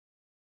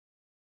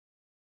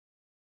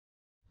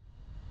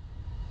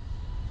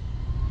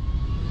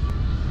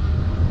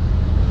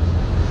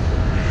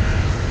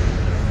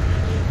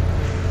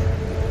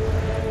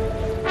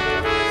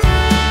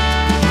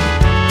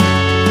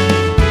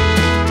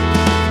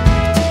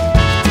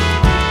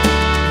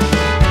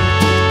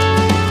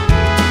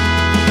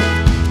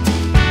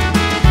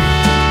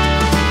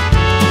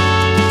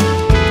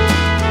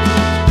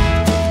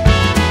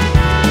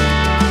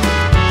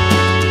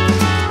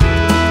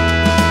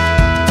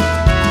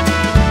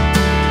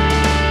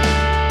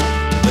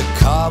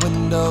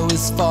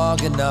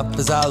fogging up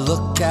as I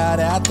look out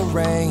at the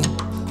rain,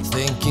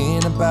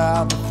 thinking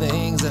about the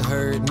things that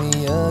hurt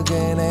me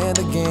again and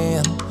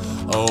again.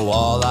 Oh,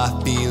 all I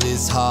feel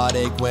is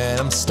heartache when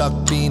I'm stuck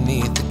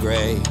beneath the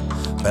gray.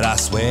 But I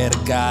swear to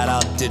God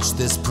I'll ditch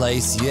this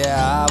place,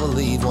 yeah, I will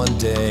leave one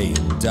day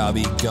and I'll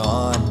be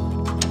gone.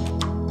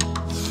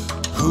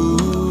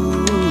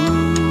 Ooh,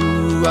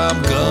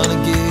 I'm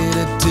gonna get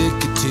a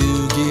ticket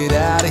to get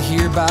out of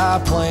here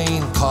by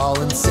plane.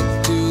 Calling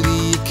sick to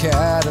the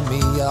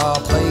academy,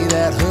 I'll play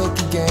that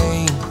hooky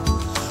game.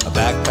 A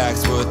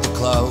backpack's worth of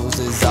clothes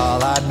is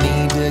all I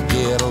need to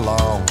get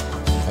along.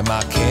 And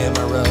my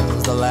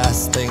camera's the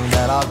last thing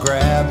that I'll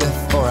grab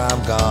before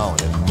I'm gone.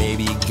 And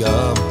maybe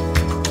gum.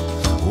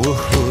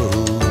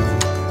 Woohoo.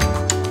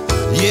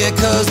 Yeah,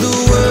 'cause the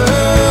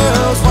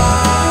world's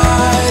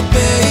wide,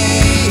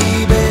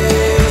 baby.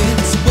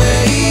 It's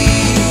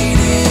waiting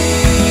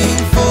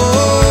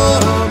for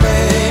me.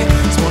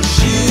 So won't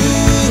you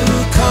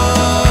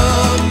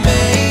come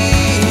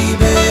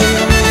maybe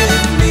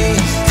with me?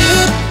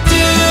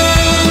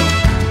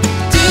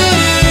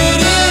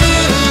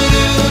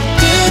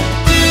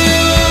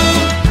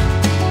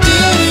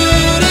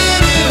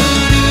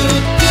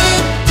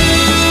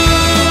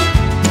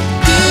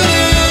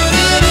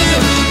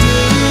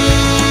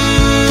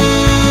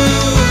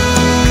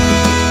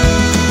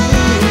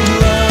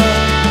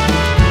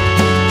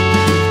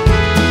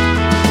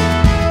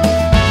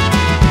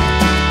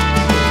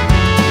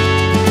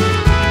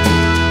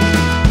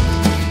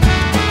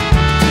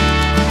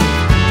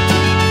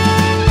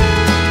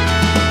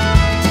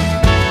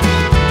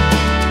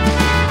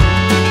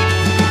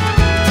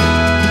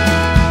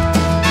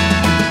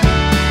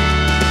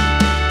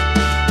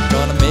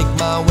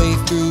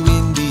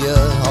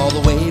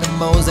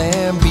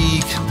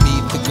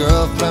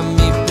 Girl from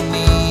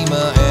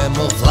Ipanema, and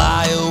we'll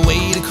fly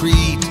away to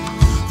Crete.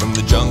 From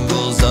the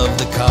jungles of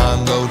the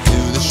Congo to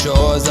the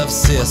shores of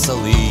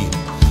Sicily.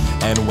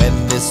 And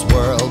when this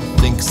world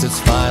thinks it's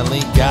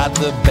finally got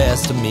the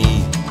best of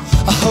me,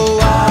 oh,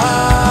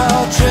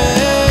 I'll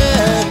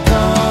tread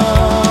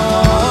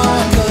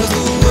on. 'Cause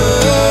the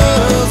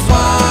world's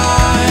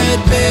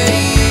wide,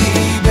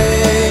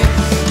 baby.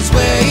 It's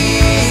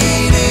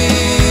waiting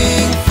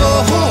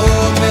for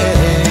me.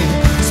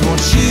 So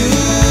won't you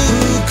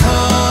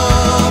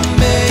come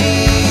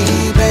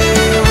maybe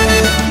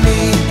with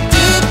me?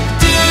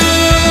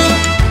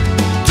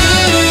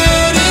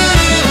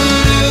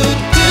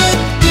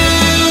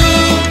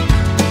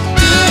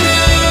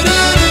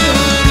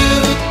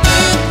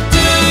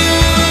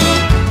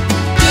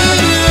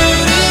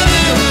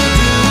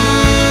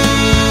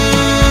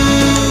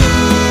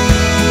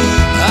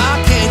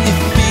 Can you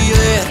feel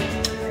it?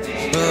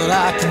 Well,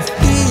 I can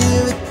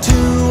feel it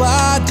too.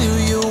 Why do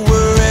you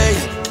worry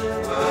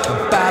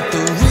about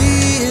the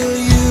real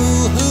you,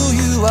 who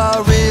you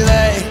are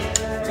really?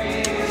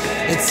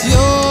 It's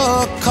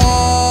your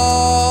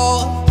call,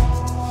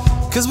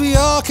 'cause we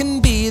all can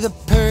be the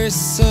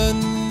person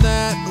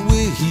that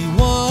we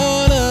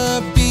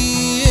wanna be.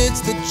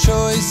 It's the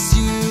choice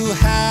you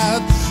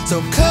have, so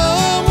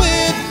come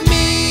with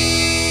me.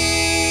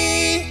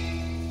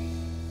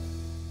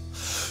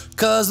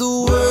 'Cause the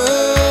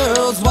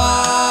world's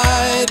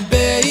wide,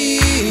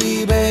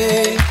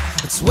 baby.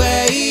 It's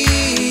waiting